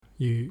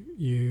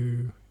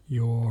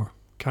your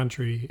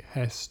country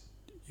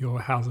your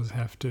houses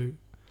have to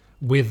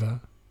weather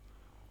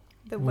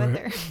The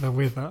weather. the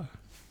weather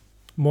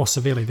more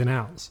severely than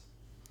ours.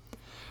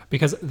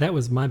 Because that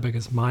was my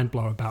biggest mind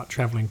blow about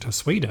traveling to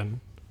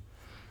Sweden,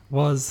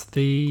 was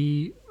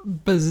the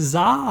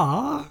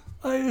bizarre,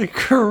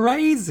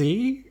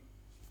 crazy,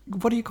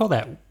 what do you call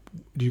that?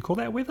 Do you call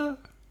that weather?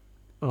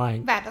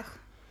 Like, Väder.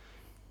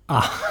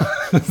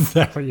 is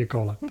that what you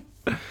call it?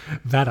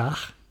 Väder.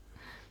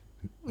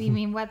 You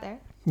mean weather?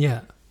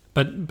 Yeah.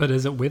 But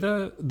is it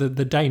weather? The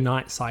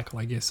day-night cycle,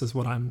 I guess, is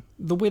what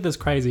the weather's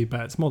crazy,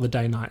 but it's more the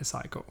day-night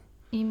cycle.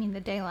 You mean the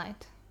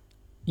daylight?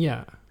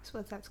 Yeah. That's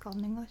what that's called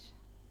in English.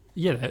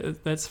 Yeah,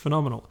 that's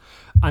phenomenal.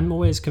 I'm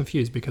always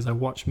confused because I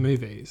watch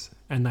movies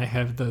and they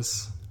have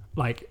this,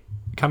 like,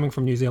 coming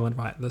from New Zealand,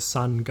 right? The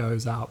sun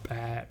goes up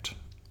at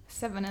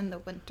 7 in the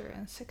winter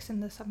and 6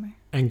 in the summer.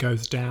 and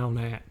goes down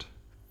at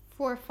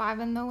 4 or 5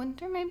 in the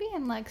winter maybe,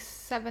 and like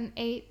 7,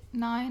 8,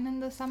 9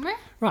 in the summer.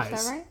 right.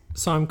 Is that right?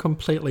 So I'm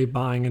completely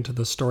buying into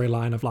the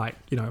storyline of, like,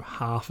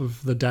 half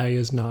of the day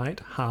is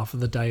night, half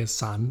of the day is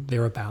sun,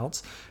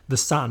 thereabouts. The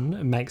sun,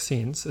 it makes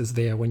sense, is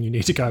there when you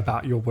need to go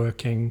about your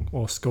working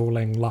or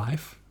schooling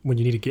life, when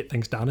you need to get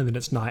things done, and then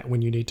it's night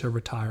when you need to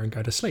retire and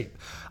go to sleep.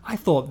 I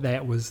thought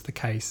that was the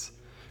case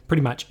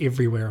pretty much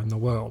everywhere in the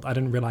world. I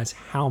didn't realize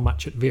how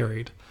much it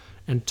varied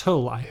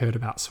until I heard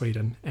about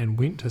Sweden and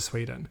went to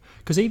Sweden.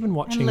 Because even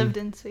watching... And lived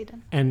in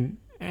Sweden. And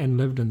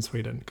lived in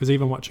Sweden. Because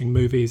even watching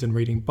movies and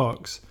reading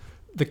books,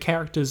 the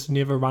characters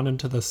never run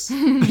into this,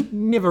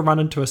 never run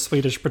into a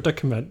Swedish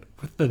predicament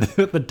with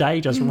the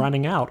day just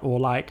running out, or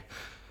like,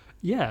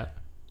 yeah.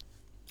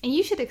 And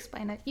you should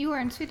explain it. You were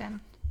in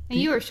Sweden. And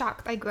you were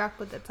shocked. I grew up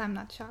with it, so I'm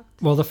not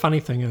shocked. Well, the funny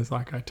thing is,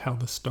 like, I tell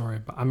the story,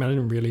 but I mean, I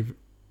didn't really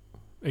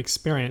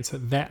experience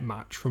it that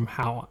much from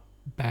how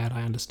bad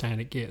I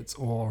understand it gets,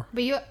 or...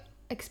 But you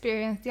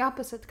experienced the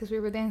opposite because we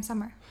were there in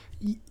summer.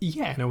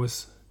 Yeah, and it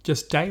was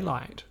just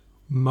daylight.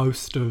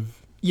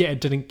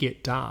 It didn't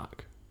get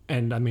dark.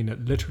 And I mean,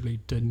 it literally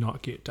did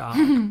not get dark.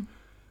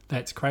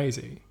 That's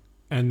crazy.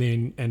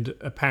 And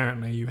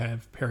apparently you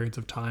have periods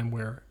of time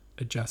where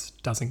it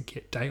just doesn't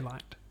get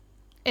daylight.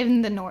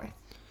 In the north.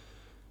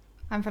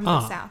 I'm from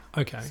the south.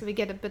 Okay. So we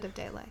get a bit of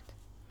daylight,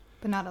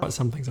 but not a lot. But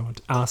some things I want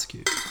to ask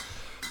you.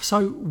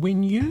 So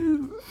when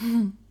you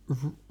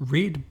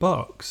read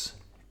books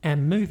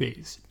and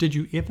movies, did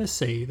you ever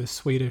see the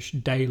Swedish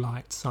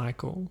daylight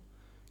cycle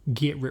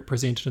get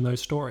represented in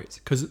those stories?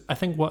 Because I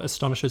think what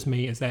astonishes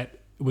me is that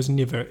it was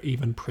never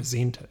even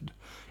presented.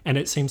 And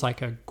it seems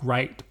like a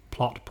great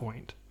plot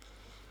point.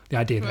 The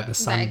idea that the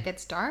sun... That it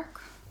gets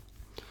dark?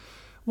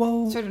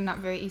 Well, Sort of not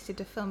very easy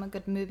to film a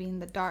good movie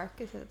in the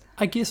dark, is it?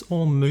 I guess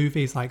all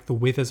movies, like, the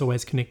weather's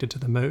always connected to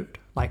the mood.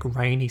 Like,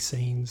 rainy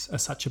scenes are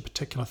such a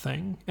particular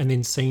thing. And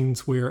then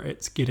scenes where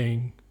it's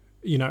getting,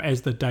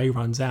 as the day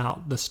runs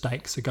out, the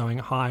stakes are going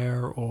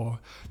higher, or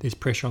there's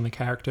pressure on the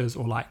characters,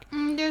 or like...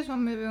 There's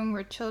one movie when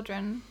we're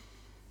children.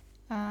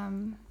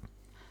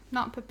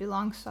 Not Pippi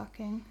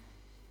Longstocking.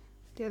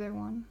 The other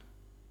one.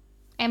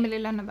 Emily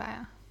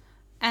Lönneberga.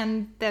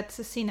 And that's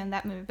a scene in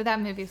that movie. But that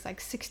movie is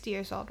like 60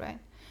 years old, right?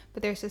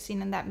 But there's a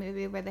scene in that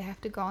movie where they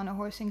have to go on a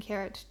horse and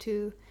carriage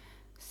to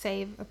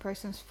save a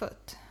person's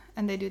foot.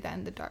 And they do that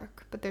in the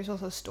dark. But there's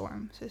also a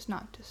storm, so it's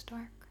not just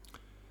dark.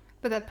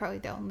 But that's probably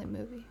the only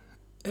movie.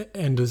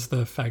 And is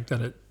the fact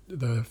that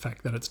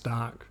it's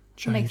dark It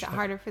change makes it that?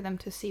 harder for them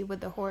to see with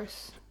the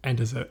horse. And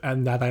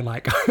are they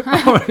like,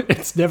 oh,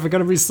 it's never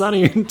going to be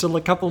sunny until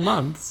a couple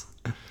months?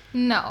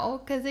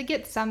 No, because it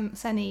gets some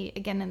sunny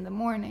again in the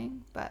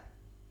morning, but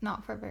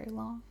not for very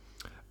long.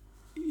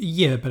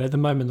 Yeah, but at the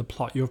moment, the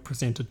plot you've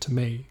presented to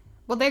me...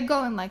 Well, they're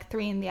going like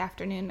 3 in the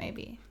afternoon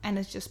maybe, and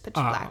it's just pitch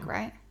black,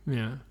 right?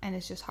 Yeah. And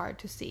it's just hard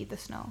to see the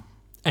snow.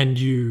 And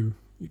you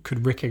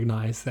could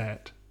recognize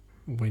that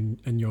when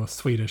in your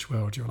Swedish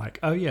world, you're like,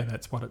 oh yeah,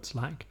 that's what it's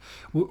like.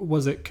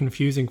 Was it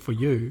confusing for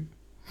you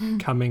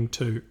coming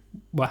to...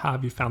 Well, how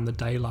have you found the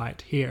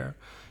daylight here?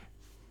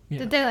 Yeah.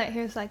 The daylight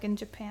here is like in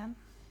Japan.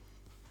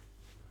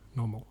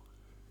 Normal.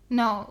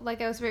 No,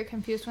 like I was very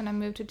confused when I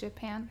moved to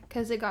Japan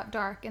because it got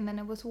dark and then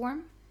it was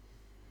warm.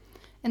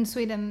 In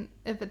Sweden,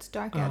 if it's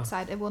dark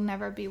outside, it will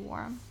never be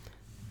warm.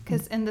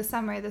 Because in the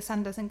summer, the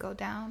sun doesn't go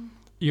down.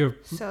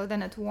 So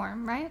then it's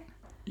warm, right?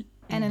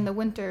 And in the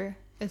winter,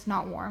 it's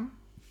not warm.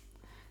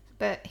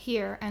 But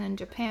here and in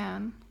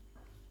Japan,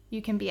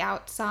 you can be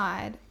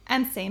outside.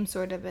 And same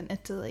sort of in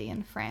Italy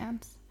and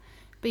France.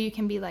 But you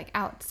can be like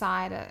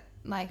outside at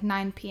like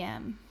 9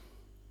 p.m.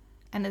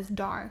 And it's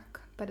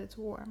dark, but it's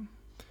warm.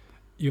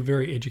 You're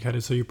very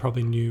educated, so you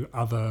probably knew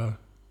other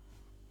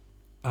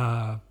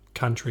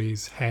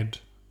countries had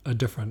a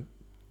different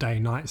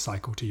day-night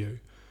cycle to you.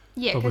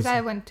 Yeah, because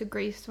I went to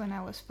Greece when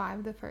I was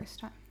 5 the first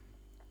time.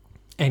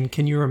 And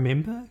can you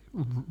remember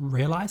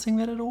realizing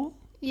that at all?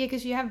 Yeah,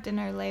 because you have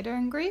dinner later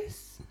in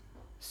Greece.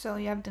 So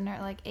you have dinner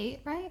at like 8,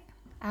 right?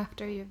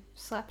 After you've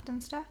slept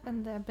and stuff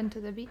and been to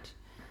the beach.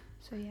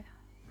 So yeah.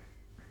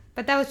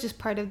 But that was just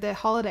part of the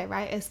holiday,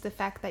 right? Is the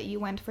fact that you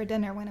went for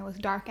dinner when it was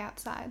dark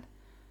outside.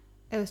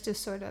 It was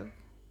just sort of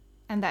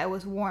and that it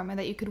was warm and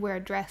that you could wear a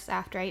dress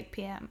after 8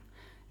 p.m.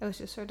 It was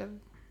just sort of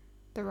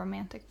the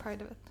romantic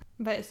part of it.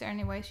 But is there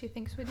any way she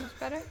thinks Sweden's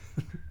better?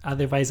 Are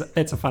there ways?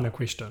 That's a funner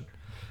question,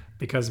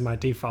 because my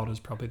default is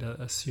probably to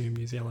assume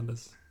New Zealand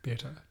is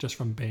better just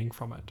from being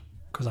from it,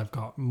 because I've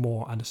got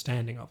more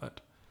understanding of it.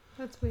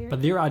 That's weird.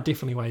 But there are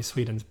definitely ways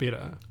Sweden's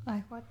better.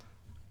 Like what?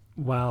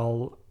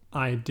 Well,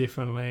 I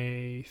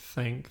definitely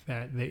think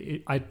that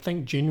I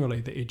think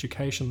generally the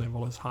education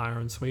level is higher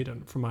in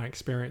Sweden from my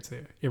experience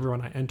there.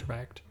 Everyone I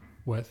interact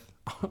with,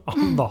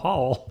 on the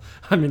whole,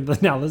 I mean,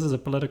 now this is a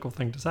political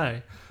thing to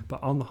say,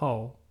 but on the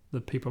whole,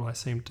 the people I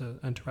seem to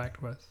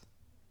interact with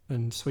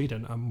in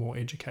Sweden are more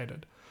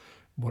educated.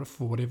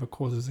 For whatever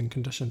causes and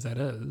conditions that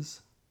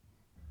is.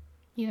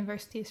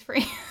 University is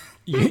free.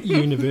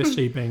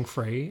 University being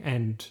free,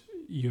 and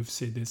you've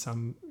said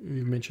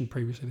you mentioned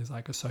previously there's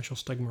like a social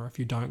stigma if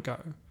you don't go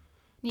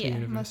to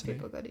university. Most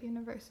people go to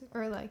university.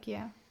 Or like,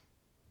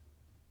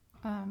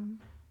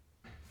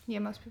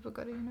 most people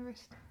go to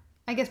university.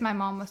 I guess my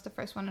mom was the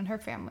first one in her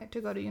family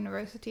to go to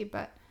university,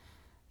 but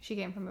she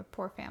came from a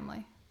poor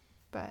family.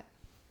 But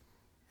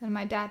in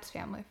my dad's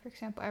family, for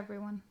example,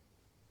 everyone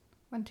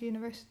went to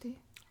university.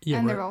 Yeah,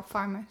 and they're all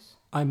farmers.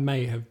 I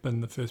may have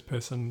been the first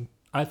person,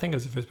 I think I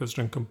was the first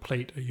person to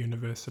complete a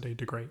university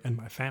degree in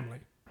my family,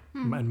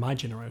 in my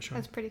generation.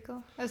 That's pretty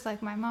cool. It's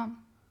like my mom.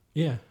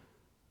 Yeah.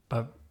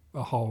 But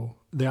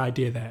the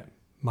idea that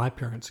my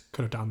parents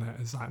could have done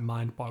that is like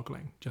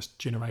mind-boggling, just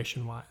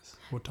generation-wise.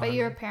 But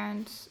your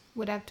parents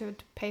would have to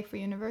pay for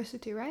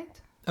university,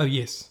 right? Oh,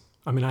 yes.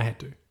 I mean, I had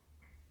to.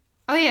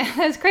 Oh, yeah.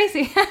 That's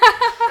crazy.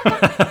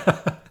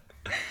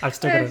 I've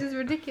still That's just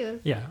ridiculous.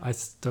 Yeah, I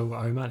still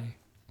owe money.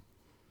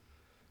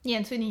 Yeah,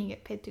 in Sweden you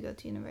get paid to go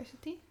to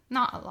university.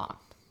 Not a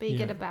lot, but you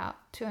get about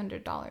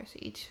 $200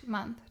 each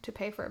month to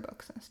pay for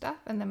books and stuff.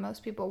 And then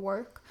most people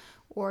work,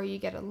 or you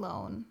get a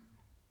loan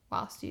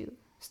whilst you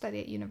study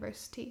at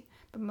university.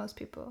 But most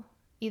people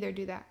either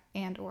do that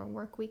and or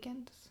work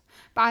weekends.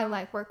 But I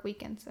like work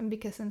weekends, and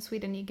because in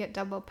Sweden you get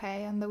double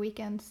pay on the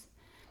weekends,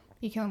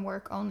 you can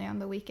work only on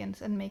the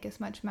weekends and make as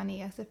much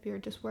money as if you're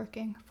just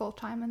working full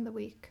time in the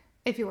week.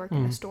 If you work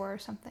in a store or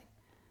something.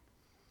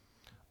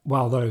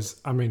 Well,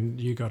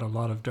 you got a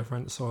lot of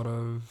different sort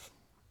of,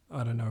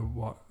 I don't know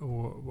what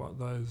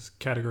those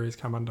categories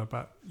come under,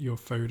 but your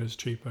food is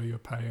cheaper, your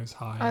pay is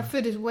higher. Our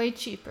food is way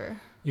cheaper.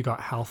 You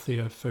got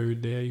healthier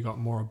food there, you got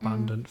more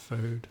abundant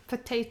food.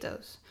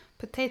 Potatoes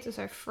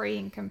are free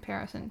in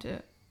comparison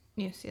to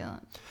New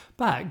Zealand.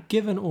 But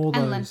given all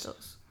those... And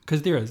lentils.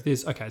 Because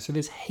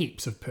there's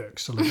heaps of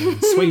perks to living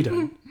in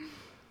Sweden.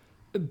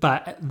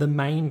 But the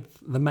main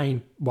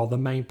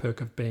perk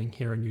of being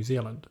here in New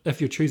Zealand,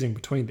 if you're choosing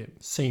between them,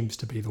 seems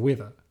to be the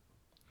weather.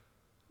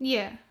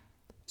 Yeah.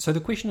 So the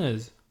question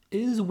is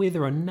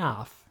weather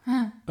enough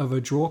of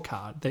a draw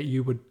card that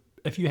you would,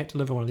 if you had to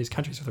live in one of these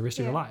countries for the rest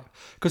of your life?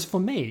 Because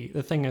for me,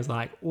 the thing is,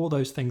 like, all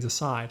those things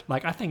aside,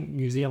 like, I think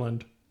New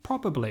Zealand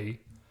probably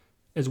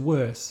is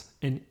worse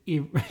in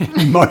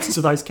most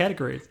of those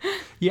categories.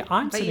 Yeah,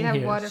 I'm sitting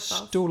here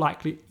waterfalls. Still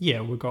likely.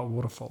 Yeah, we've got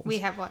waterfalls. We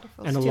have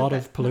waterfalls and a lot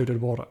of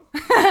polluted water.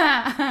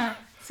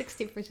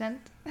 60%.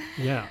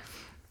 Yeah.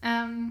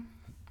 I'm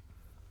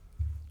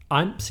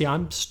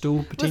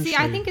still potentially.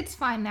 I think it's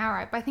fine now,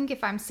 right? But I think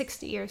if I'm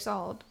 60 years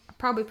old, I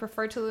probably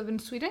prefer to live in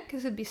Sweden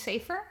because it'd be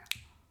safer.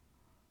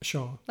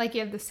 Sure. Like, you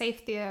have the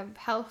safety of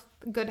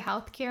good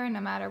health care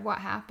no matter what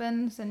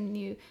happens,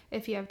 and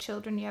if you have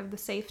children, you have the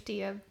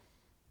safety of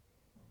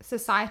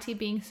society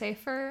being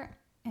safer.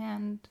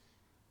 And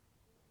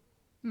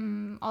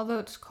although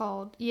it's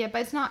cold, but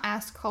it's not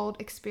as cold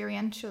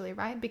experientially,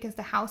 right? Because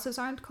the houses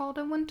aren't cold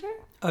in winter.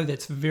 Oh,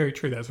 that's very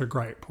true. That's a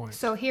great point.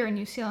 So here in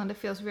New Zealand, it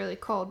feels really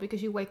cold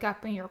because you wake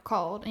up and you're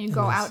cold, and you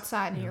go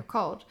outside and you're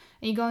cold,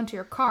 and you go into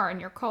your car and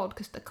you're cold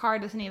because the car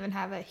doesn't even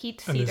have a heat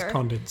seater. And there's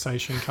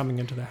condensation coming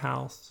into the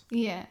house.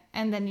 Yeah,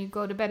 and then you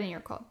go to bed and you're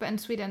cold. But in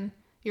Sweden,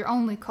 you're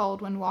only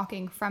cold when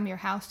walking from your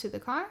house to the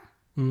car,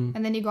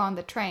 and then you go on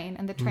the train,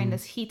 and the train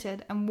is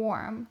heated and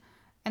warm.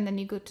 And then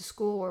you go to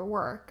school or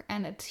work,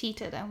 and it's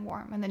heated and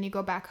warm. And then you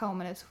go back home,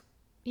 and it's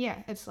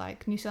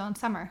like New Zealand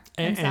summer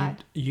inside.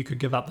 And you could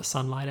give up the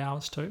sunlight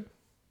hours too?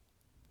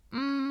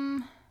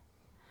 I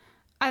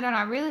don't know.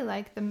 I really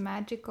like the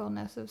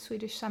magicalness of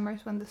Swedish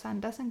summers when the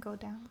sun doesn't go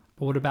down.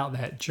 But what about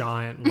that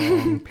giant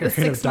long period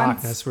of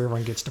darkness where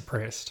everyone gets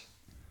depressed?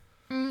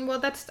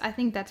 Well, I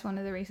think that's one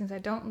of the reasons I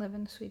don't live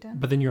in Sweden.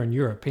 But then you're in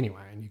Europe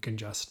anyway, and you can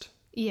just...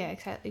 Yeah,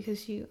 exactly.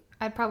 Because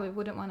I probably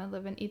wouldn't want to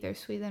live in either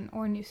Sweden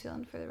or New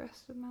Zealand for the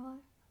rest of my life.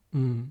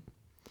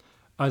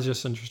 I was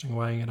just interesting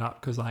weighing it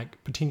up because,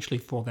 like, potentially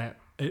for that,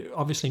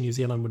 obviously New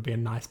Zealand would be a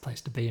nice place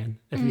to be in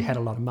if you had a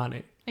lot of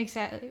money.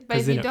 Exactly. But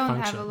if you don't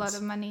have a lot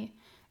of money,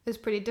 it's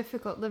pretty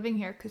difficult living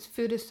here because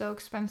food is so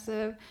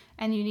expensive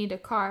and you need a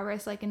car.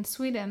 Whereas, like, in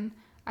Sweden,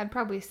 I'd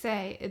probably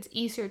say it's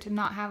easier to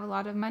not have a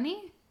lot of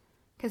money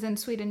Because in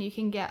Sweden, you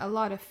can get a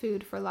lot of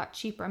food for a lot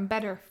cheaper and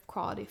better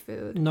quality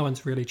food. No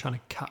one's really trying to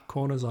cut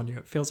corners on you.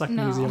 It feels like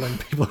No. New Zealand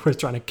people are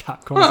trying to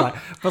cut corners. Like,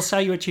 we'll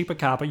sell you a cheaper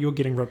car, but you're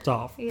getting ripped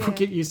off. Yeah. We'll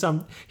get you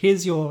some.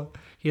 Here's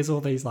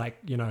all these, like,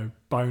 you know,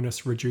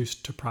 bonus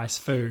reduced to price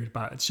food,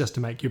 but it's just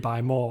to make you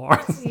buy more.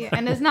 Yeah,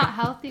 and it's not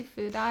healthy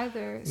food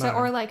either. So No.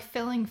 or like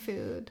filling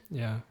food.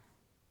 Yeah.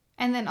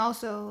 And then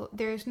also,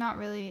 there's not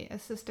really a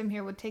system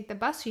here would take the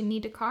bus. You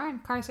need a car,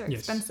 and cars are Yes.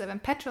 expensive,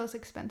 and petrol is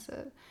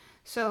expensive.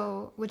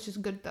 So, which is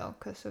good though,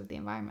 because of the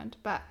environment.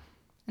 But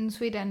in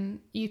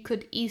Sweden, you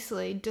could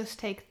easily just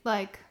take,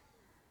 like,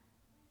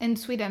 in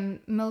Sweden,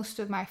 most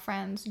of my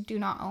friends do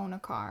not own a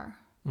car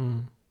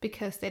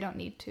because they don't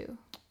need to.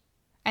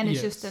 And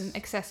it's just Yes. an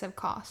excessive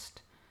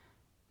cost.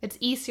 It's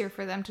easier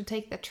for them to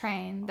take the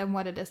train than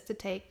what it is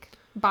to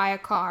buy a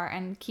car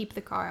and keep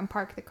the car and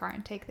park the car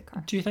and take the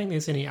car. Do you think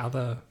there's any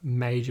other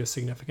major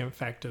significant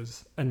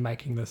factors in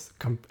making this?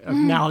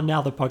 Now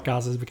the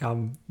podcast has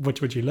become which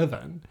would you live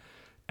in,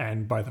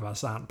 and both of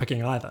us aren't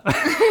picking either.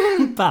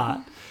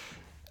 But,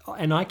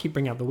 and I keep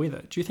bringing up the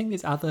weather. Do you think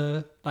there's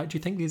other, like, do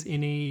you think there's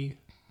any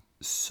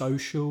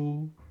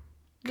social?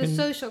 The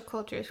social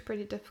culture is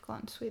pretty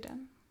difficult in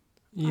Sweden,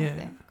 I Yeah.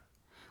 think.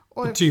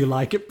 Or Do you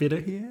like it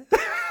better here?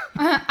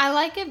 I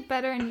like it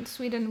better in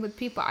Sweden with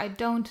people I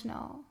don't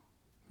know.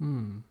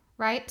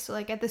 Right? So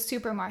like at the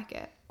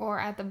supermarket or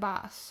at the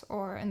bus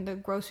or in the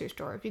grocery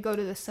store, if you go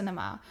to the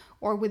cinema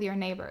or with your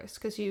neighbors,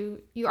 because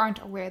you aren't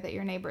aware that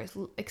your neighbors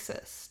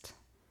exist.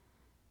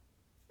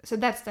 So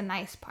that's the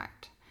nice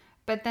part.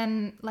 But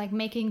then like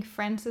making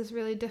friends is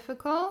really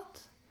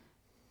difficult.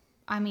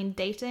 I mean,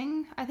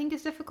 dating, I think,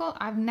 is difficult.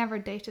 I've never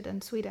dated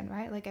in Sweden,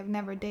 right? Like I've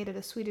never dated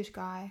a Swedish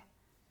guy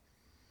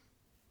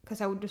because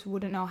I just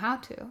wouldn't know how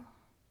to.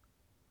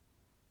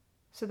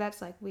 So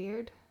that's like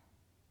weird.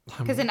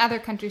 Because in other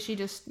countries you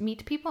just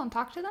meet people and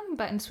talk to them,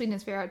 but in Sweden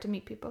it's very hard to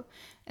meet people.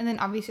 And then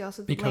obviously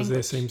also the Because there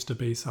language. seems to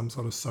be some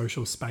sort of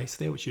social space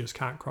there which you just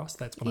can't cross.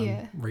 That's what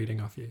Yeah. I'm reading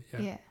off you. Yeah.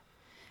 Yeah.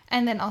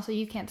 And then also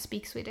you can't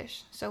speak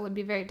Swedish, so it would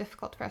be very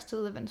difficult for us to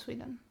live in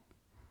Sweden.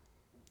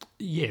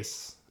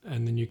 Yes,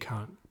 and then you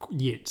can't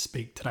yet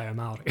speak Te Reo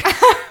Māori.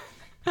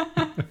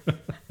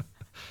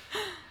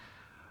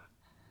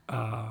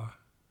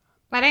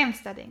 But I am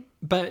studying.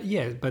 But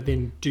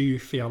then do you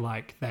feel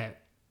like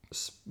that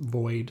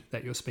void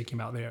that you're speaking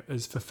about there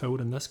is fulfilled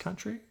in this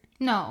country?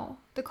 No,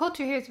 the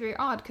culture here is very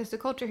odd because the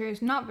culture here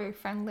is not very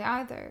friendly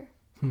either.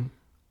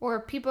 Or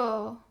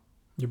people,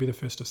 You'll be the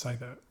first to say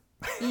that.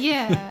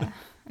 yeah.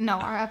 No,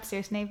 our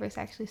upstairs neighbors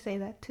actually say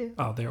that too.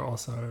 Oh, they're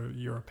also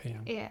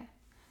European. Yeah.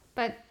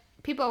 But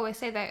people always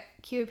say that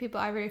Kiwi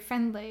people are very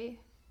friendly.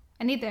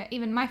 And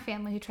even my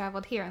family who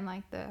traveled here and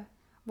like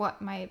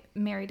my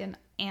married an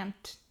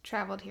aunt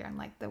traveled here and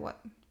like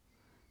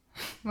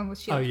when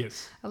was she Oh,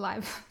 yes.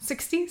 alive?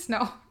 60s?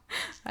 No.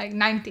 Like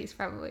 90s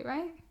probably,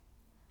 right?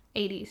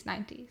 80s,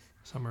 90s.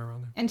 Somewhere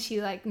around there. And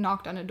she like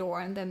knocked on a door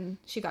and then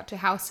she got to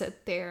house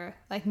sit their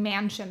like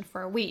mansion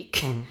for a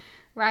week.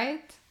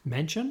 Right?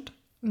 Mentioned?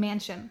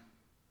 Mansion.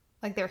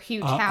 Like their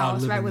huge Ah,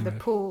 house, right, living with a there.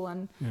 pool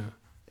and Yeah.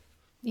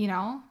 you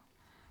know.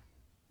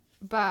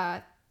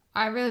 But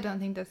I really don't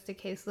think that's the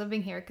case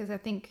living here because I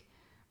think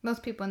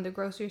most people in the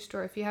grocery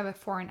store, if you have a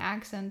foreign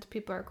accent,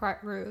 people are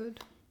quite rude.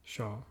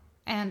 Sure.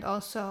 And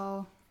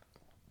also,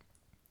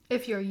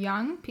 if you're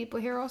young, people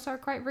here also are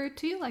quite rude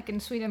to you. Like in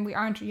Sweden, we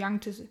aren't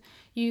young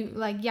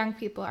young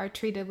people are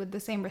treated with the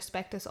same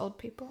respect as old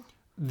people.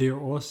 There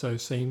also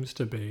seems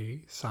to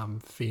be some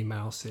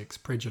female sex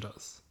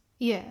prejudice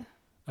Yeah.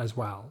 as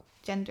well.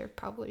 Gender,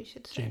 probably you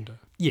should say. Gender.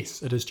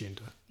 Yes, it is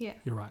gender. Yeah.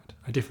 You're right.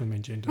 I definitely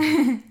mean gender.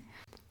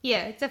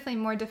 Yeah, it's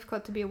definitely more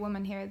difficult to be a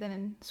woman here than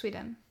in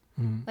Sweden.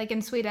 Like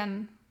in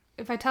Sweden,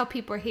 if I tell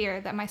people here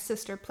that my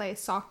sister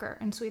plays soccer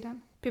in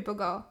Sweden, people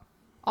go,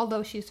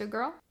 although she's a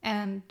girl.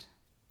 And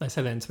They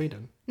say that in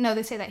Sweden. no,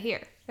 they say that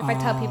here. If I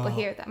tell people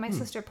here that my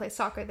sister plays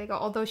soccer, they go,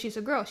 although she's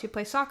a girl, she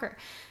plays soccer.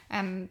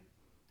 And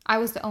I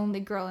was the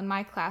only girl in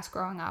my class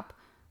growing up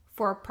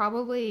for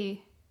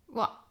probably,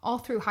 all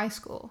through high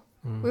school.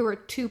 We were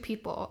 2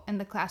 people in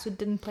the class who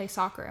didn't play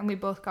soccer, and we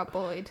both got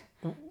bullied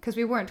because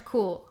we weren't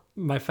cool.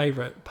 My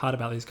favourite part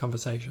about these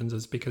conversations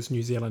is because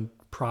New Zealand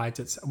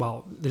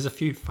there's a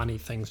few funny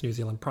things New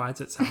Zealand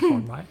prides itself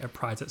on, right? It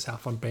prides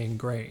itself on being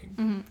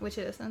green, Which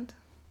it isn't.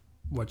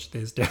 which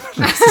there's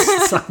definitely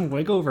some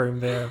wiggle room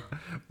there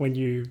when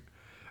you...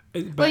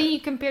 Well, you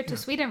compare to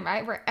Sweden,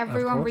 right, where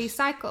everyone course.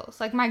 recycles.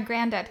 Like my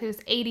granddad, who's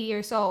 80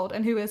 years old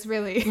and who is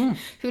really,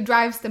 who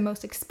drives the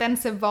most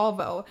expensive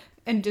Volvo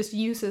and just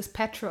uses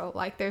petrol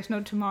like there's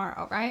no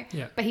tomorrow, right?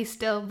 Yeah. But he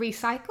still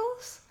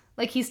recycles.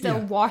 Like he still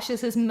Yeah.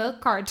 washes his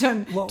milk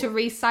carton Well, to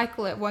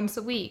recycle it once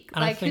a week.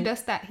 and I Like who think-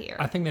 does that here?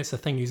 I think that's the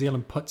thing. New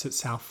Zealand puts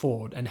itself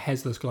forward and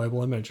has this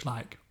global image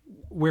like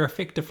we're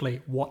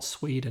effectively what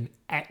Sweden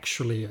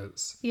actually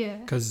is. Yeah.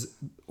 Because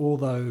all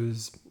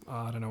those,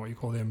 I don't know what you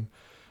call them,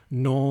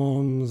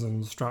 norms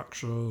and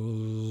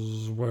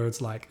structures,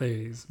 words like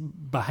these,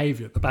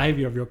 the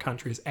behaviour of your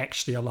country is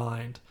actually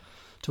aligned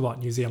to what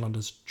New Zealand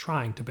is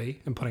trying to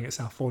be and putting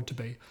itself forward to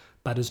be.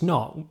 but is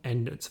not.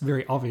 And it's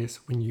very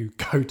obvious when you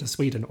go to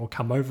Sweden or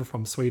come over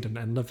from Sweden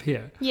and live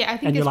here. Yeah, I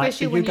think and you're like,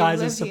 especially you when guys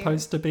you are live here.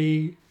 supposed to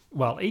be,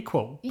 well,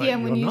 equal. But Yeah,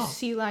 when you're you not.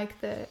 see like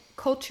the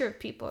culture of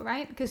people,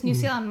 right? Because New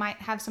Zealand might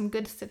have some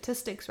good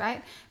statistics,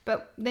 right?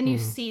 But then you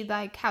see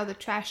like how the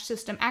trash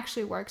system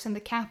actually works in the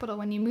capital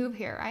when you move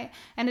here, right?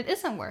 And it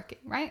isn't working,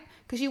 right?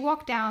 Because you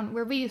walk down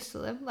where we used to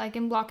live, like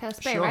in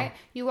Blockhouse Bay, Sure. right?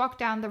 You walk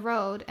down the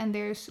road and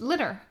there's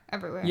litter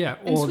everywhere. Yeah,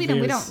 in or Sweden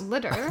we there's don't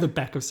litter. the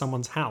back of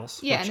someone's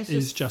house, Yeah, which and it's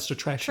is just a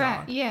trash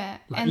yard. Yeah,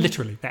 Like, and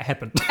literally, that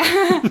happened.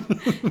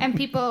 and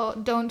people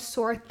don't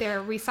sort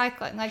their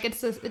recycling. Like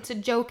it's a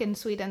joke in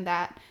Sweden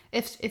that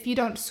if you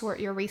don't sort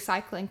your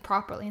recycling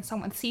properly and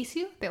someone sees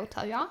you, they'll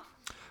tell you off.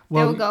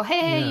 They'll go,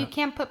 hey, yeah. you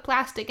can't put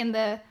plastic in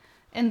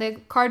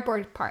the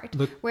cardboard part.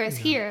 Whereas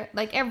here,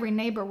 like every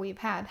neighbor we've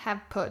had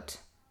have put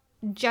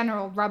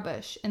general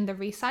rubbish in the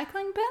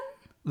recycling bin.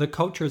 The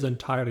culture is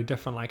entirely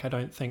different. Like, I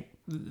don't think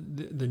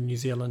the New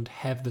Zealand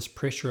have this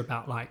pressure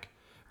about, like,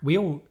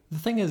 the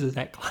thing is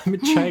that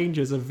climate change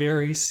is a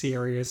very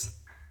serious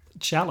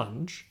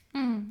challenge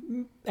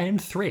and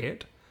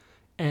threat,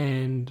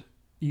 and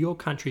your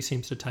country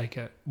seems to take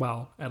it,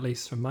 well, at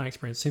least from my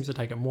experience, seems to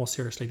take it more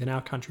seriously than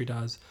our country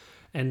does.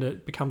 And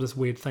it becomes this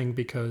weird thing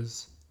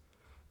because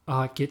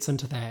it gets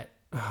into that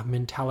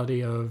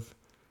mentality of,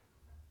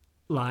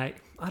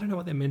 like, I don't know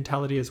what that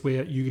mentality is,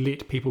 where you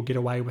let people get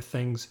away with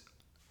things.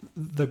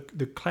 The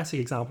classic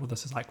example of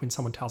this is like when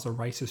someone tells a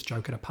racist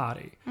joke at a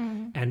party,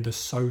 and the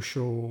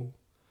social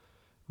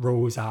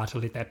rules are to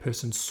let that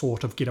person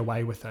sort of get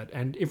away with it,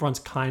 and everyone's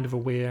kind of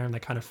aware and they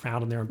kind of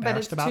frown and they're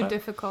embarrassed about it. But it's too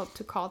difficult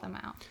to call them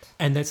out.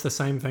 And that's the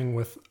same thing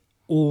with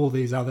all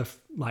these other,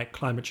 like,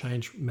 climate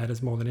change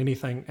matters more than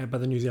anything. But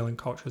the New Zealand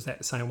culture is that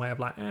the same way of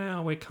like,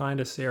 we're kind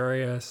of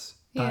serious,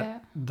 but Yeah.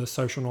 the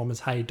social norm is,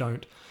 hey,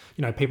 don't,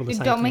 people are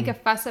saying, Don't make a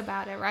fuss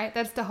about it, right?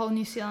 That's the whole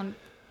New Zealand.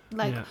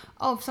 Like, Yeah.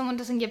 if someone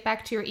doesn't get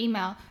back to your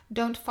email,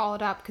 don't follow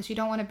it up because you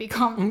don't want to be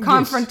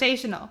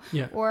confrontational.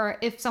 Yeah. Or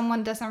if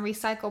someone doesn't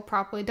recycle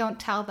properly, don't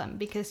tell them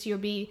because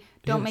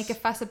don't make a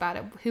fuss about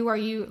it. Who are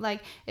you?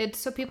 Like, it's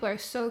so people are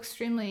so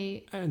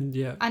extremely and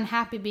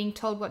unhappy being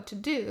told what to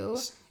do,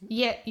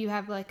 yet you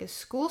have like a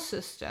school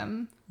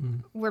system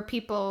where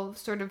people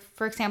sort of,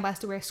 for example, has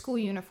to wear school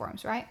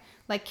uniforms, right?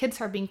 Like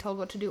kids are being told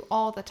what to do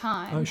all the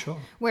time. Oh, sure.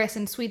 Whereas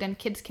in Sweden,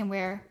 kids can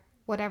wear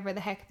whatever the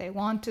heck they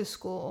want to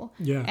school.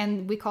 Yeah.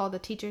 And we call the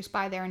teachers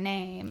by their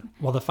name.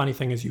 Well, the funny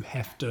thing is you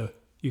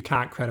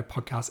can't create a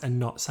podcast and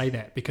not say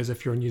that, because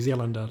if you're a New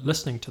Zealander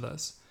listening to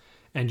this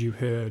and you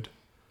heard,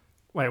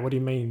 wait, what do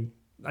you mean?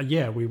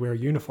 Yeah, we wear a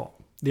uniform.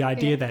 The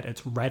idea that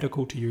it's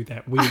radical to you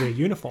that we wear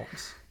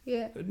uniforms,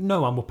 Yeah.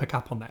 no one will pick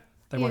up on that.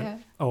 They Yeah.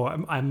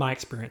 won't. Or in my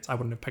experience, I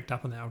wouldn't have picked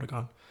up on that. I would have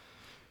gone,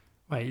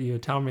 wait, you're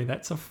telling me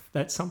that's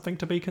something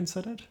to be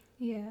considered?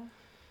 Yeah.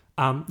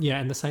 Yeah,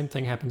 and the same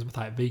thing happens with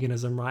like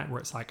veganism, right? Where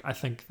it's like,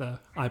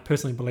 I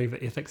personally believe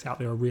the ethics out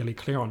there are really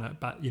clear on it,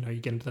 but you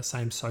get into the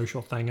same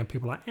social thing and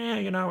people are like,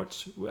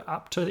 it's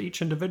up to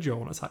each individual.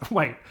 And it's like,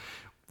 wait,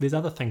 there's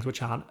other things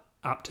which aren't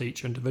up to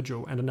each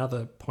individual. And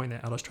another point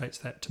that illustrates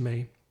that to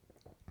me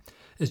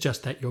is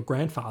just that your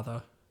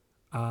grandfather,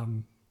 I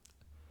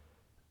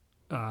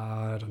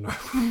don't know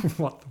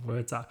what the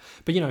words are,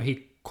 but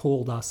he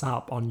called us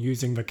up on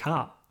using the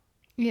car.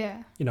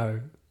 Yeah.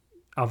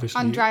 Obviously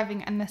On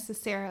driving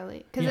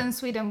unnecessarily. Because Yeah. in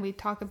Sweden, we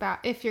talk about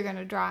if you're going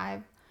to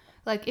drive,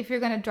 like if you're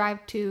going to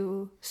drive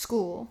to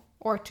school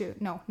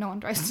no one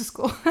drives to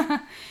school.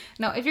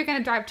 No, if you're going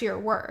to drive to your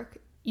work,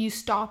 you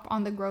stop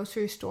on the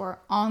grocery store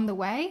on the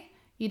way.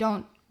 You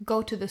don't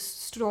go to the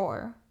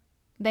store,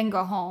 then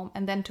go home,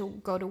 and then to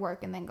go to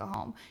work and then go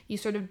home. You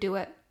sort of do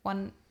it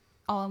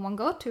all in one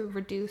go to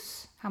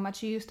reduce how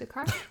much you use the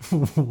car.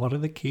 What are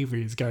the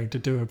Kiwis going to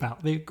do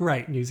about their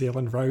great New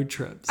Zealand road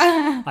trips?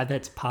 Like,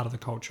 that's part of the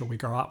culture we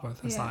grow up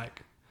with. It's Yeah.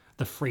 like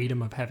the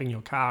freedom of having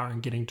your car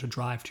and getting to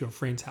drive to your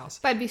friend's house.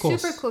 But it'd be Of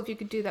course, super cool if you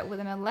could do that with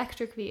an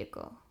electric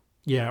vehicle.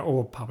 Yeah,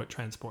 or public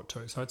transport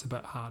too. So it's a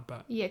bit hard,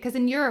 but Yeah, because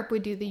in Europe we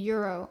do the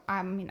Euro.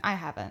 I mean, I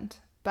haven't,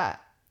 but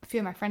a few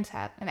of my friends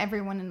had, and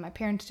everyone in my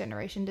parents'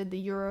 generation did the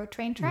Euro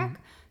train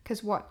track.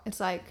 Because it's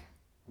like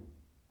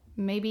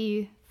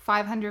maybe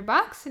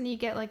 $500, and you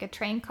get like a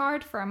train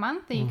card for a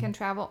month, and you can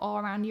travel all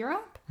around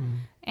Europe.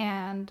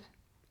 And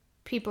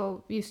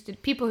people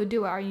who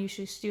do it are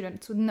usually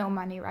students with no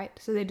money, right?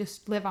 So they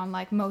just live on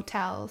like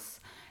motels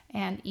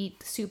and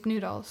eat soup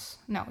noodles.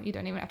 No, you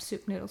don't even have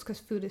soup noodles because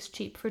food is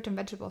cheap. Fruit and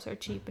vegetables are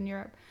cheap in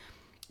Europe.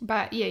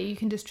 But yeah, you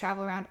can just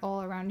travel around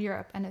all around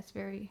Europe, and it's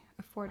very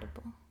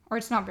affordable. Or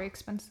it's not very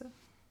expensive.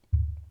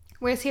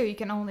 Whereas here, you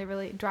can only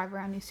really drive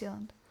around New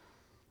Zealand.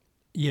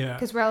 yeah.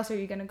 Because where else are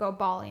you going to go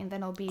Bali, and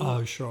then it'll be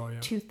Oh, sure, yeah.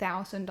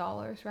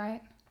 $2,000,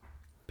 right?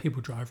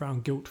 People drive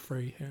around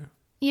guilt-free here.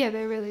 Yeah,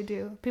 they really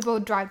do. People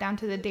drive down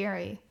to the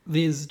dairy.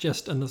 There's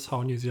just in this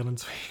whole New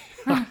Zealand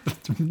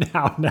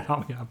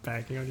now we are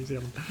bagging on New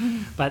Zealand,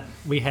 but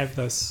we have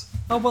this.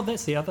 Oh well,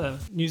 that's the other.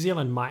 New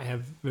Zealand might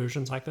have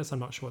versions like this. I'm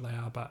not sure what they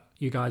are, but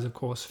you guys, of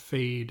course,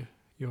 feed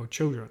your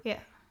children. Yeah.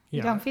 You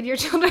Yeah. don't feed your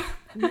children.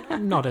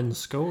 Not in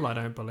school, I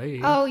don't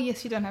believe. Oh,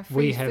 yes, you don't have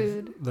free We have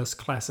food. this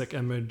classic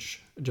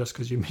image, just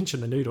because you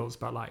mentioned the noodles,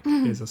 but like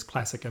there's this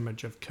classic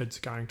image of kids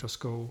going to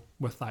school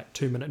with like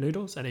 2-minute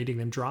noodles and eating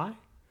them dry.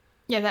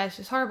 Yeah, that's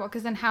just horrible,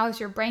 because then how is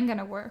your brain going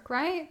to work,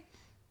 right?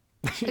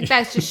 Like,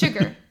 that's just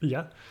sugar.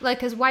 Yeah. Like,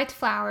 because white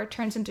flour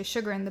turns into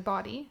sugar in the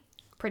body,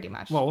 pretty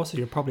much. Well, also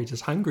you're probably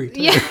just hungry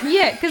too.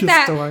 Yeah, because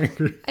Just so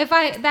angry.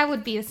 that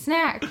would be a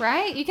snack,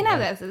 right? You can have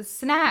that as a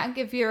snack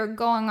if you're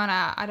going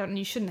on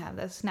you shouldn't have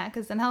that as a snack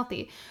because it's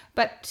unhealthy.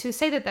 But to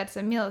say that that's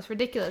a meal is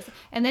ridiculous.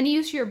 And then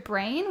use your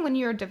brain when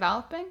you're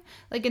developing.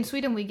 Like in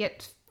Sweden, we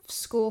get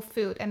school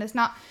food, and it's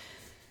not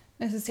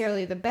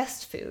necessarily the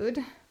best food.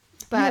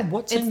 But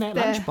what's in that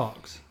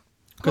lunchbox?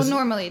 Well,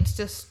 normally it's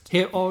just...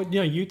 Here,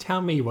 you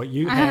tell me what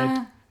you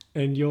had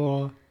in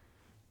your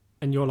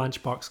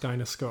lunchbox going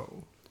to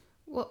school.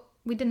 Well,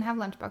 we didn't have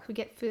lunchbox. We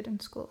get food in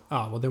school.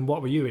 Oh, well then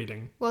what were you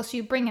eating? Well, so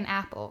you bring an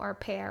apple or a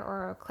pear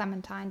or a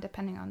clementine,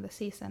 depending on the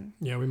season.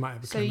 Yeah, we might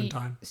have a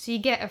clementine. So you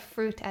get a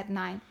fruit at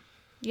 9.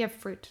 You have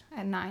fruit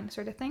at 9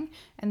 sort of thing.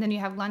 And then you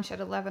have lunch at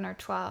 11 or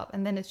 12.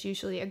 And then it's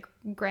usually a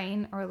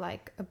grain or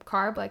like a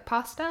carb, like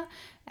pasta.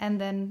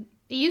 And then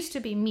it used to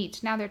be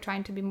meat. Now they're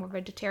trying to be more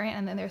vegetarian.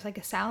 And then there's like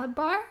a salad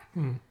bar.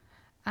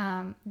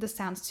 This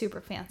sounds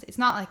super fancy. It's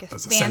not like a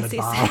fancy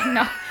salad.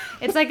 No,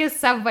 it's like a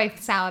Subway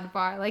salad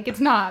bar. Like it's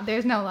not.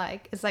 There's no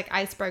like. It's like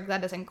iceberg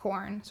lettuce and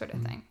corn sort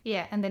of thing.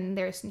 Yeah, and then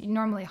there's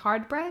normally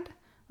hard bread.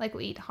 Like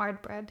we eat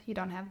hard bread. You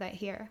don't have that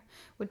here,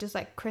 which is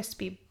like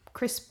crisp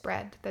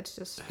bread that's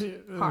just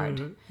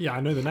hard. Yeah,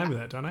 I know the name of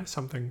that, don't I?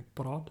 Something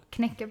broad.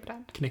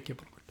 Knäckebröd.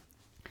 Knäckebröd.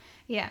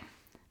 Yeah,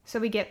 so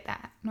we get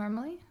that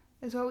normally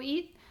is what we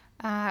eat,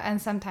 and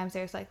sometimes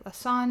there's like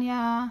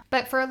lasagna.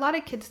 But for a lot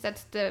of kids,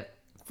 that's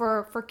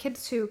for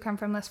kids who come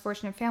from less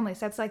fortunate families,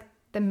 that's like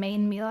the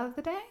main meal of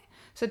the day.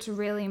 So it's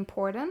really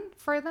important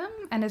for them,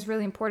 and it's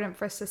really important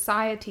for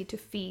society to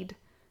feed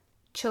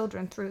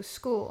children through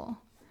school.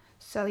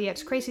 So yeah,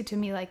 it's crazy to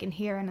me, like in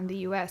here and in the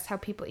US, how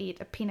people eat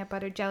a peanut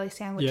butter jelly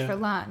sandwich for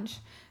lunch,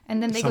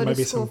 and then they go to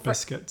school for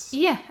biscuits.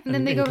 Yeah, and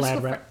then they go to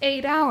school for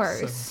 8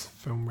 hours. So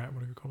film wrap,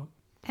 whatever you call it.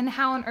 And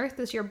how on earth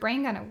is your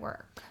brain gonna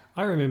work?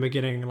 I remember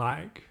getting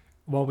like,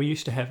 well, we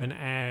used to have an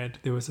ad.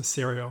 There was a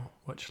cereal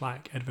which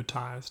like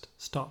advertised,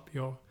 stop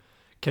your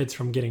kids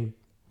from getting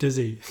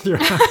dizzy.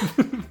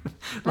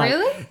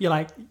 Really? You're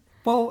like,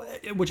 well,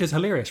 which is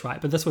hilarious,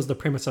 right? But this was the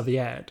premise of the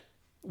ad,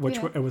 which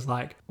it was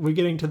like, we're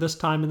getting to this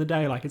time in the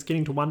day, like it's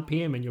getting to 1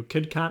 p.m. and your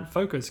kid can't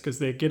focus because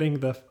they're getting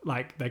the,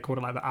 like, they called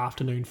it like the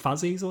afternoon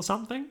fuzzies or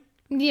something.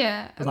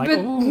 Yeah, like,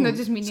 but that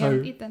just means you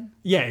haven't eaten.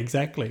 Yeah,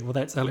 exactly. Well,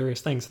 that's a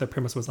hilarious thing. So the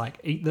premise was like,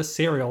 eat this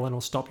cereal and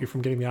it'll stop you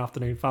from getting the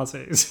afternoon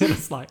fuzzies. And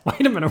it's like,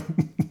 wait a minute.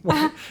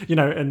 You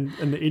know, in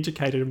the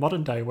educated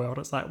modern day world,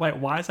 it's like, wait,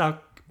 why are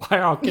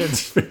our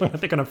kids feeling like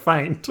they're going to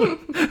faint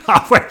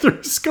halfway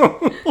through school?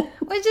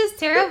 Which is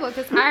terrible,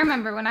 because I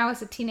remember when I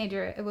was a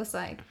teenager, it was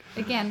like,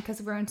 again,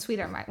 because we're in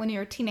Sweden, right? When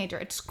you're a teenager,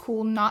 it's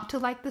cool not to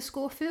like the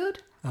school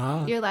food.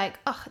 You're like,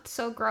 oh, it's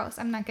so gross.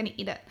 I'm not going to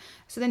eat it.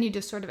 So then you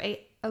just sort of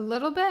ate a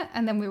little bit,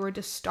 and then we were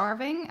just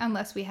starving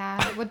unless we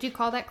had, what do you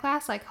call that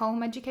class? Like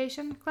home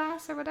education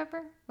class or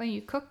whatever? When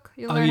you cook,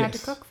 you learn how to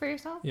cook for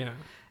yourself? Yeah.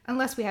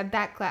 Unless we had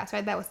that class,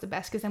 right? That was the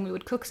best, because then we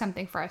would cook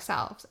something for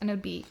ourselves, and it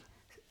would be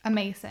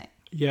amazing.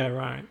 Yeah,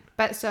 right.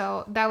 But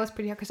so that was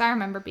pretty hard, because I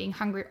remember being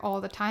hungry all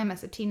the time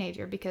as a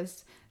teenager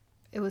because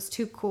it was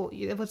too cool.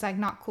 It was like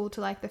not cool to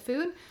like the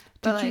food.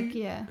 But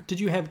Did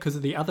you have, because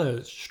the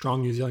other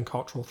strong New Zealand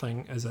cultural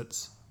thing is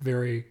it's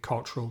very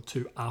cultural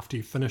to, after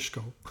you finish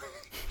school,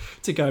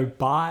 to go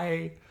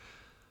buy,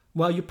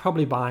 well, you're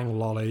probably buying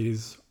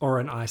lollies or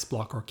an ice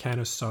block or a can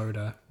of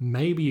soda.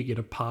 Maybe you get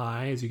a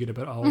pie as you get a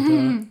bit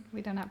older.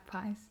 We don't have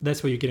pies.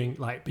 That's where you're getting,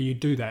 like, but you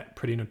do that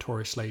pretty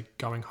notoriously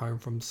going home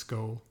from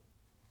school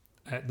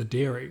at the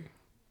dairy.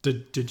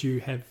 Did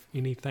you have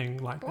anything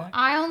like that?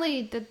 I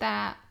only did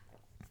that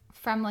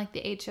from like the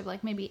age of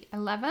like maybe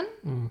 11,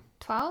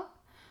 12.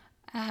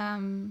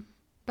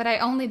 But I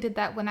only did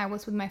that when I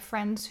was with my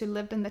friends who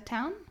lived in the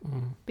town,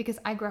 because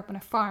I grew up on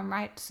a farm,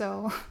 right?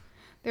 So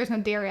there's no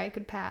dairy I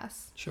could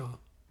pass. Sure.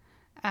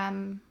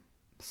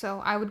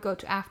 So I would go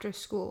to after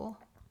school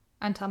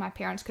until my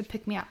parents could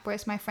pick me up,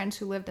 whereas my friends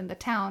who lived in the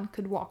town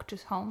could walk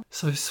just home.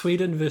 So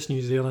Sweden versus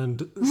New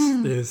Zealand,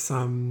 there's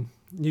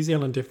New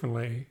Zealand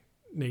definitely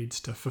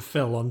needs to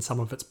fulfill on some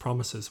of its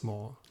promises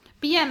more.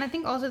 But yeah, and I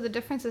think also the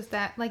difference is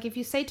that, like, if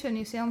you say to a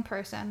New Zealand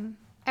person,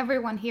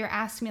 everyone here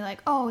asks me,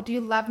 like, oh, do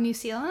you love New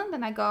Zealand?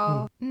 And I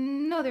go,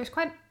 no, there's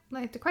quite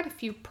a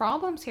few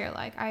problems here.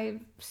 Like, I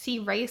see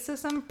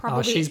racism probably.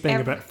 Oh, she's being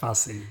a bit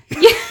fussy.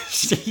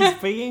 She's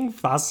being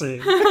fussy.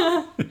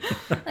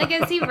 Like,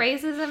 I see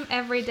racism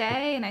every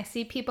day, and I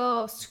see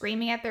people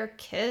screaming at their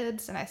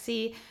kids, and I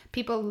see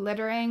people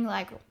littering,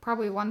 like,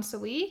 probably once a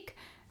week.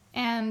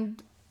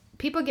 And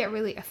people get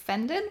really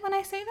offended when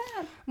I say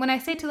that. When I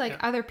say to, like,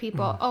 other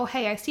people, oh,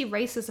 hey, I see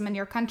racism in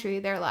your country,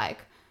 they're like,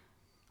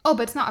 oh,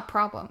 but it's not a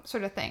problem,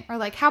 sort of thing. Or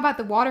like, how about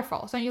the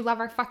waterfalls? Don't you love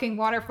our fucking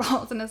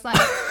waterfalls? And it's like,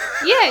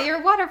 yeah,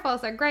 your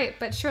waterfalls are great,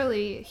 but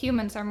surely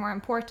humans are more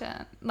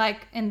important.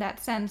 Like, in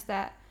that sense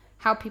that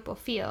how people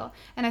feel.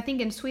 And I think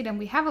in Sweden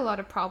we have a lot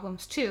of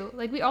problems too.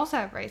 Like we also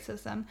have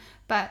racism,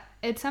 but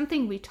it's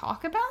something we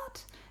talk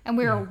about and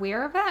we're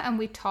aware of it, and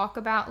we talk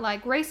about,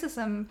 like,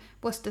 racism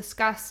was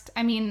discussed.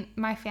 I mean,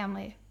 my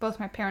family, both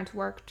my parents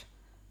worked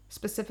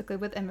specifically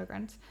with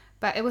immigrants,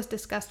 but it was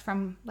discussed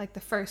from like the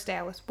first day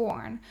I was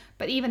born.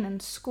 But even in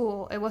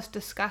school, it was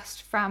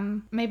discussed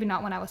from maybe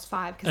not when I was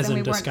 5, because then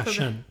we weren't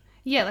discussion.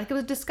 Yeah, like it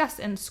was discussed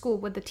in school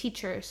with the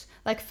teachers,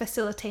 like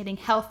facilitating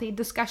healthy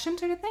discussion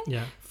sort of thing.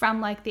 Yeah.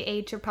 From like the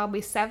age of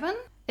probably 7.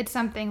 It's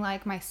something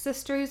like my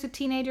sister, who's a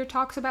teenager,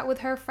 talks about with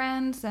her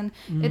friends, and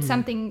it's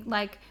something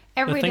like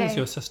every the day. things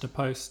your sister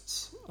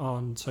posts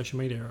on social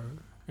media are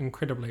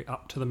incredibly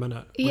up to the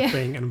minute with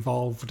being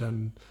involved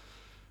in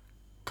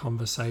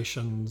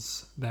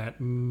conversations that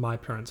my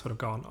parents would have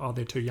gone, oh,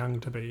 they're too young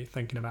to be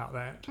thinking about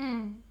that.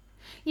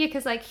 Yeah,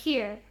 because like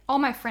here, all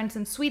my friends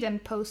in Sweden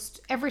post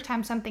every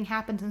time something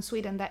happens in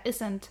Sweden that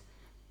isn't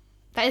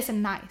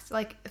nice.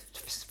 Like,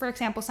 for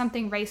example,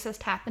 something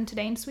racist happened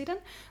today in Sweden.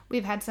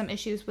 We've had some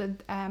issues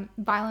with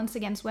violence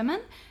against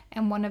women,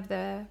 and one of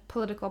the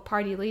political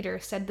party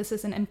leaders said this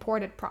is an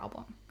imported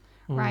problem,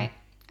 right?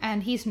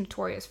 And he's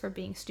notorious for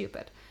being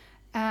stupid.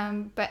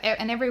 But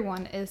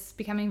everyone is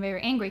becoming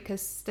very angry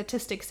because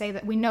statistics say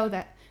that we know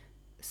that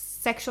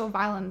sexual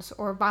violence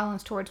or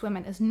violence towards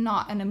women is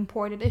not an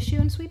imported issue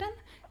in Sweden.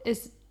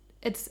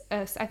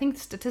 I think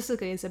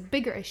statistically is a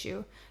bigger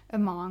issue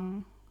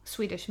among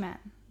Swedish men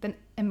than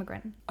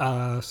immigrant.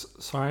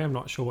 Sorry, I'm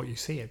not sure what you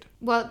said.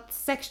 Well,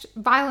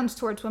 violence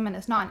towards women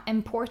is not an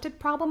imported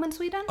problem in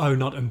Sweden. Oh,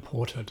 not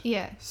imported.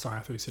 Yeah. Sorry, I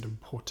thought you said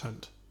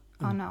important.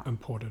 Oh, no.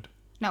 Imported.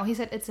 No, he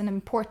said it's an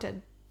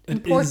imported.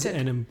 It is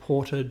an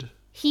imported.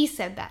 He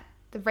said that.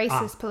 The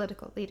racist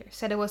political leader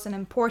said it was an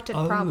imported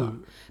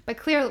problem. But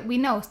clearly, we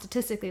know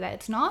statistically that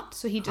it's not,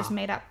 so he just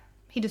made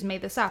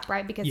this up,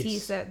 right? Because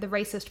he's the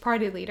racist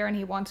party leader and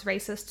he wants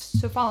racists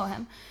to follow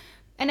him.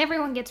 And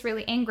everyone gets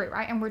really angry,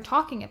 right? And we're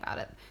talking about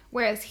it.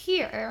 Whereas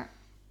here,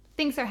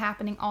 things are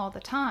happening all the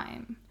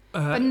time.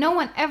 But no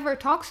one ever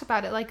talks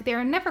about it. Like, there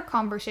are never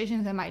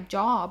conversations in my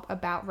job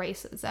about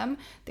racism.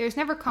 There's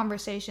never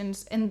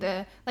conversations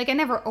I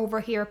never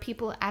overhear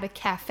people at a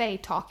cafe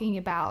talking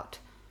about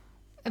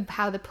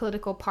how the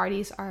political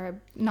parties are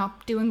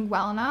not doing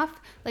well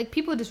enough. Like,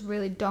 people just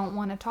really don't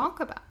want to talk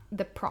about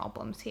the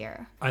problems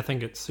here. I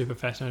think it's super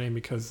fascinating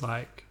because,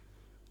 like,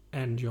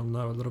 and you'll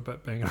know a little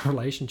bit being in a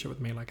relationship with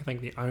me, like, I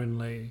think the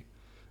only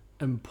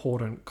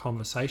important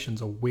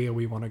conversations are where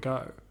we want to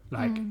go.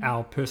 Like,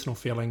 our personal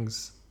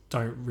feelings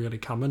don't really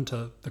come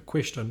into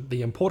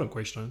the important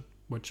question,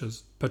 which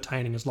is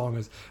pertaining as long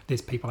as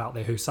there's people out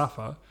there who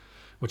suffer,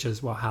 which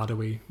is, well, how do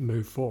we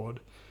move forward?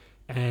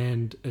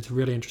 And it's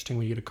really interesting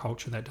when you get a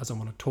culture that doesn't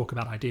want to talk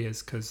about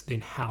ideas, because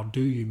then how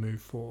do you move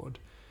forward?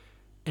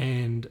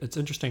 And it's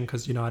interesting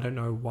because, I don't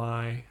know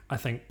why. I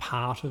think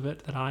part of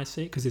it that I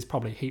see, because there's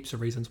probably heaps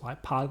of reasons why,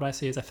 part of what I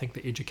see is I think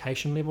the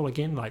education level,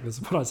 again, like this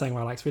is what I was saying why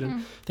I like Sweden,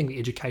 I think the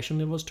education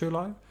level is too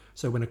low.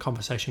 So when a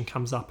conversation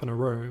comes up in a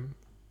room,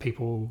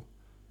 people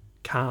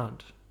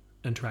can't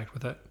interact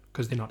with it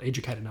because they're not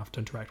educated enough to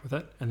interact with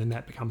it, and then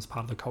that becomes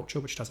part of the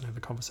culture, which doesn't have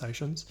the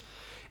conversations.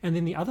 And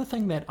then the other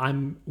thing that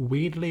I'm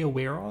weirdly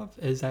aware of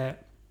is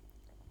that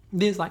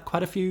there's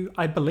quite a few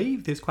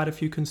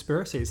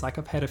conspiracies. Like,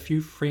 I've had a few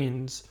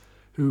friends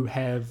who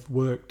have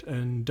worked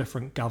in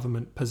different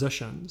government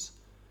positions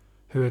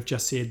who have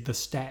just said the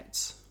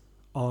stats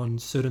on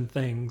certain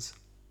things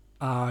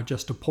are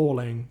just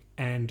appalling,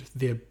 and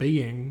they're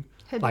being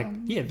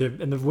hidden.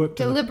 they've worked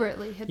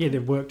deliberately hidden.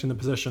 They've worked in the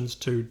positions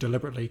to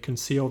deliberately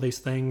conceal these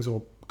things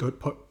or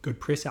put good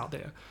press out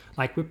there.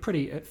 Like,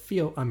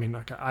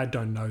 I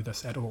don't know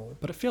this at all,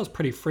 but it feels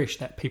pretty fresh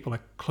that people are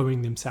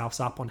cluing themselves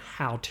up on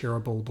how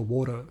terrible the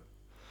water.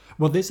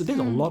 Well, there's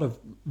a lot of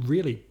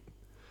really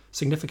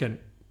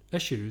significant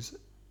issues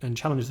and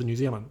challenges in New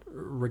Zealand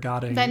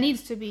regarding that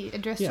needs to be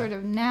addressed sort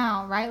of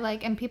now, right?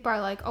 Like, and people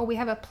are like, oh, we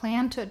have a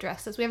plan to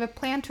address this. We have a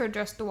plan to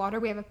address the water.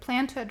 We have a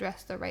plan to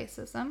address the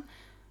racism.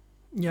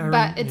 Yeah,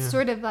 but it's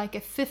sort of like a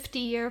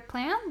 50-year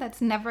plan that's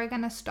never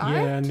going to start.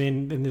 Yeah, and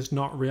then there's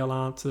not real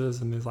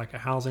answers, and there's like a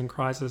housing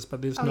crisis,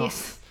 but there's not.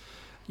 Yes.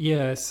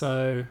 Yeah,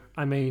 so,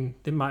 I mean,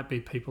 there might be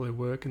people who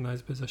work in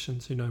those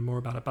positions who know more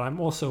about it, but I'm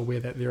also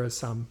aware that there is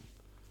some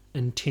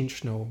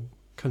intentional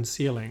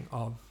concealing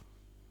of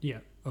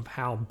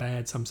how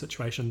bad some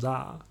situations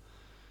are.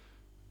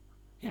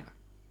 Yeah.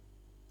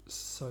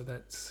 So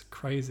that's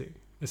crazy,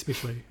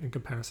 especially in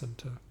comparison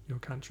to your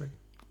country.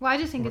 Well, I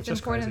just think it's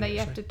important that you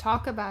have to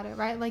talk about it,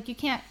 right? Like, we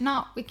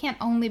can't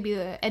only be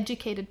the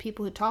educated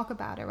people who talk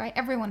about it, right?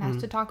 Everyone has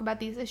to talk about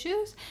these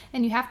issues,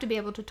 and you have to be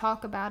able to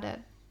talk about it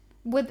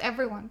with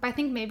everyone. But I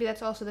think maybe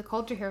that's also the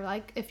culture here.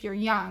 Like, if you're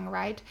young,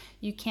 right,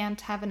 you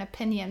can't have an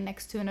opinion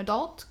next to an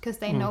adult because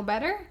they know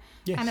better.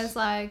 Yes. And it's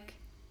like,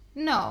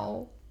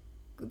 no,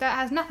 that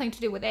has nothing to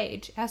do with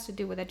age. It has to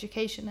do with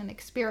education and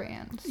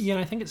experience. Yeah,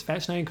 and I think it's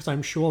fascinating because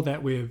I'm sure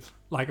that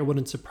it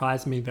wouldn't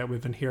surprise me that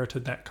we've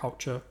inherited that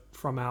culture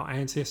from our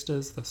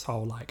ancestors, this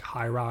whole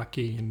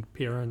hierarchy and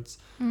parents,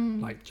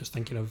 just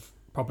thinking of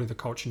probably the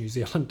culture in New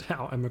Zealand,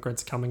 how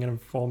immigrants coming in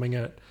and forming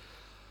it.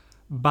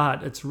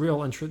 But it's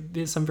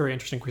there's some very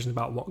interesting questions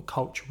about what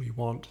culture we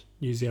want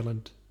New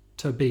Zealand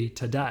to be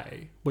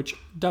today, which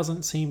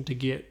doesn't seem to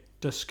get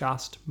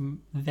discussed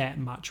that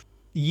much.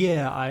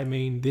 Yeah, I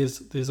mean,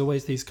 there's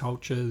always these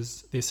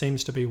cultures. There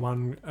seems to be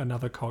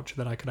another culture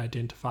that I could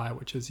identify,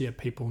 which is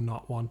people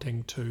not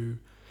wanting to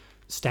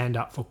stand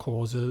up for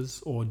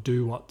causes or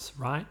do what's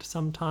right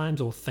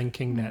sometimes, or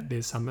thinking that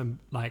there's some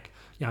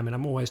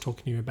I'm always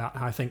talking to you about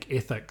how I think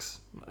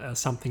ethics is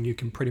something you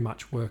can pretty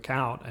much work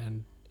out,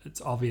 and it's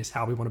obvious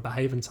how we want to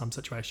behave in some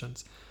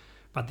situations,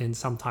 but then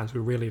sometimes we're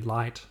really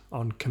light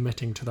on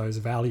committing to those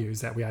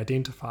values that we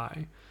identify.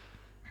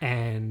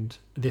 And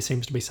there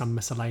seems to be some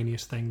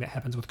miscellaneous thing that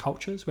happens with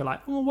cultures. We're like,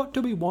 oh, what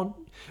do we want?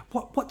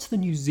 What's the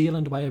New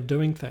Zealand way of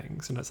doing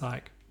things? And it's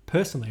like,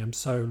 personally, I'm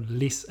so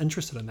less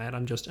interested in that.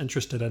 I'm just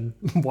interested in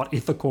what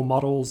ethical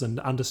models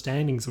and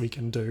understandings we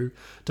can do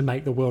to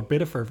make the world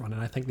better for everyone.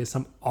 And I think there's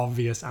some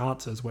obvious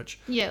answers which...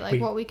 Yeah,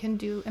 what we can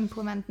do,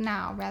 implement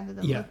now rather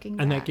than looking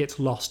back. And that gets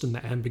lost in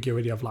the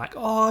ambiguity of but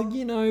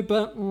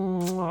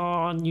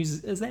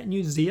is that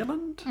New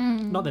Zealand?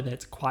 Not that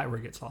that's quite where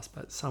it gets lost,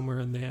 but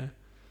somewhere in there.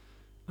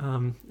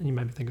 And you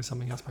made me think of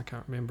something else, but I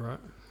can't remember it.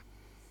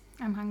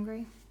 I'm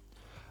hungry.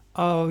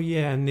 Oh,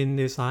 yeah, and then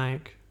there's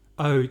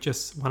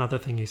just one other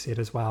thing you said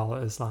as well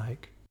is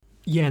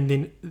and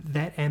then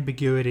that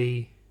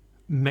ambiguity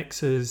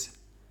mixes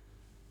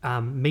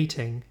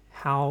meeting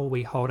how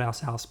we hold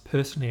ourselves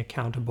personally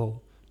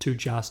accountable to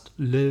just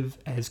live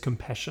as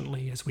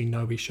compassionately as we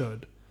know we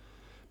should.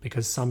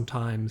 Because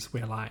sometimes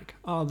we're like,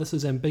 oh, this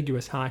is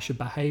ambiguous how I should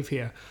behave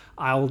here.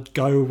 I'll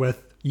go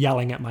with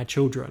yelling at my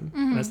children.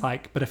 And it's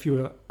but if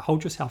you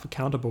hold yourself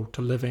accountable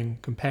to living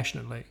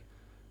compassionately,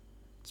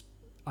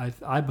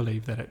 I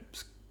believe that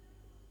it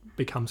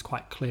becomes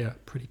quite clear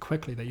pretty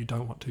quickly that you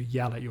don't want to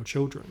yell at your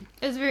children.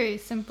 It's very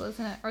simple,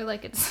 isn't it? Or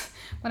it's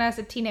when I was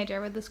a teenager, I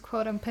read this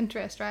quote on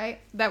Pinterest, right?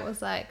 That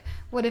was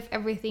what if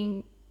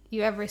everything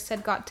you ever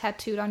said got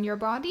tattooed on your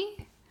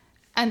body?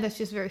 And that's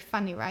just very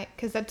funny, right?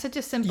 Because that's such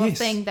a simple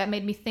thing that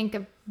made me think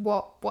of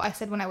what I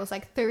said when I was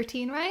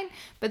 13, right?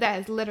 But that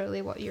is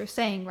literally what you're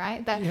saying,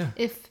 right? That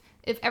if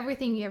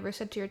everything you ever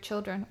said to your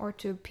children or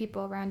to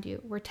people around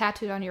you were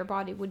tattooed on your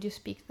body, would you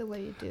speak the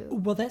way you do?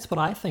 Well, that's what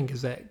I think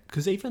is that,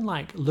 because even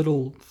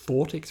little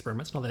thought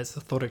experiments, not that it's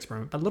a thought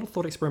experiment, but little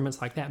thought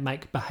experiments like that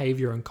make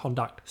behavior and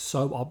conduct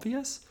so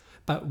obvious,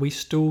 but we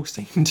still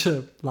seem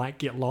to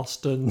get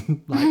lost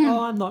in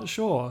oh, I'm not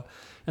sure.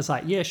 It's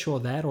yeah, sure,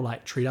 that, or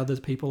treat other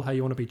people how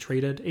you want to be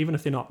treated, even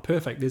if they're not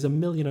perfect. There's a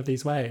million of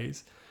these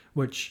ways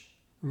which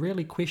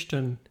really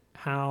question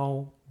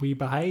how we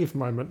behave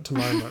moment to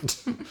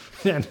moment.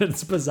 And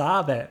it's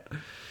bizarre that...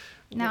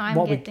 Now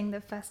I'm getting the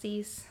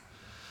fussies.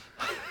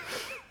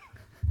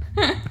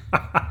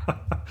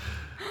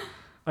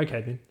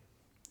 Okay, then.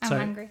 I'm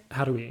hungry.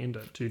 How do we end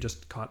it? Do you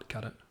just cut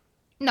it?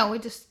 No, we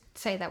just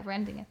say that we're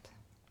ending it.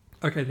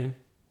 Okay, then.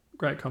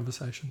 Great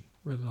conversation.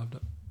 Really loved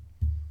it.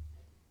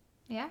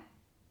 Yeah?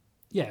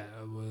 Yeah,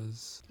 it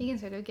was... You can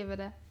sort of give it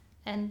a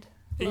end.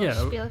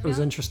 Yeah, it was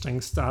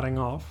interesting starting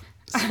off.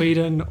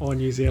 Sweden or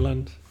New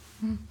Zealand.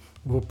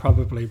 We'll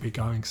probably be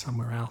going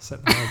somewhere else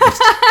at the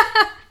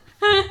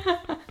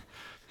moment.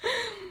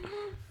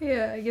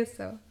 Yeah, I guess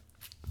so.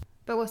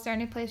 But was there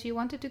any place you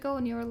wanted to go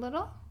when you were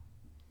little?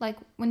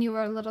 When you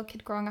were a little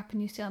kid growing up in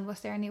New Zealand, was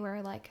there anywhere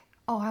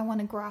I want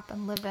to grow up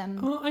and live in?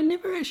 Oh, I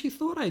never actually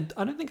thought I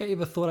don't think I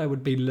ever thought I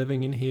would be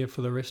living in here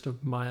for the rest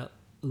of my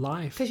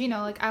life. Because,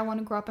 I want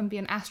to grow up and be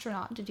an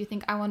astronaut. Did you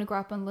think I want to grow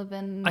up and live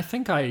in... I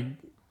think I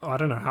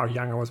don't know how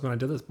young I was when I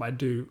did this,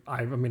 but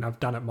I've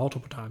done it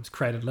multiple times,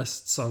 created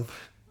lists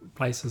of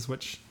places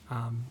which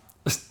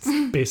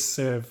best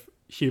serve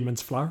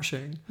humans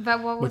flourishing.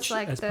 But what was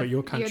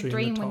your country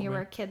dream when you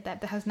were a kid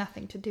that has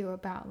nothing to do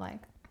about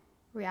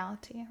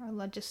reality or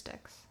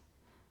logistics?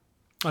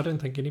 I don't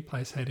think any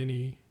place had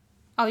any...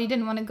 Oh, you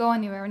didn't want to go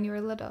anywhere when you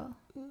were little?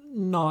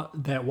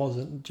 Not, that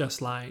wasn't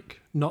just not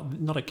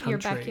a country. Your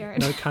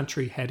backyard. No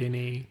country had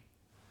any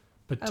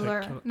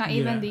particular... Not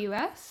even the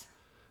US?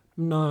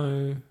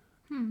 No.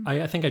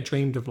 I think I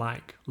dreamed of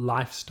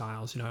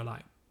lifestyles,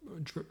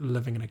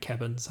 living in a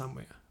cabin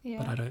somewhere. Yeah.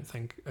 But I don't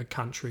think a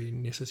country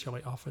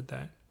necessarily offered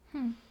that.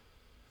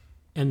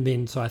 And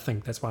then, so I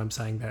think that's why I'm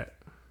saying that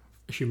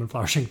human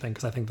flourishing thing,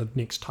 because I think the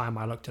next time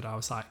I looked at it, I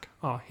was like,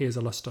 oh, here's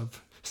a list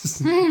of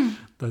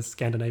the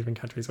Scandinavian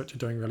countries which are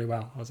doing really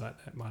well. I was like,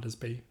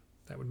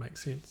 that would make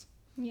sense.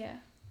 Yeah.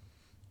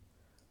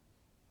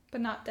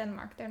 But not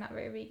Denmark. They're not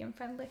very vegan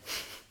friendly.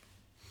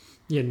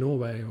 Yeah,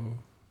 Norway or...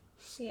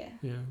 Yeah.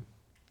 Yeah.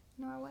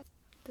 Norway.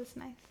 That's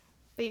nice.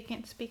 But you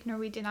can't speak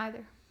Norwegian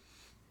either.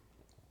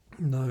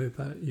 No,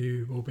 but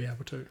you will be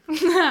able to.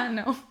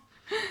 No.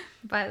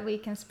 But we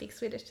can speak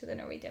Swedish to the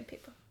Norwegian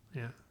people.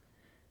 Yeah.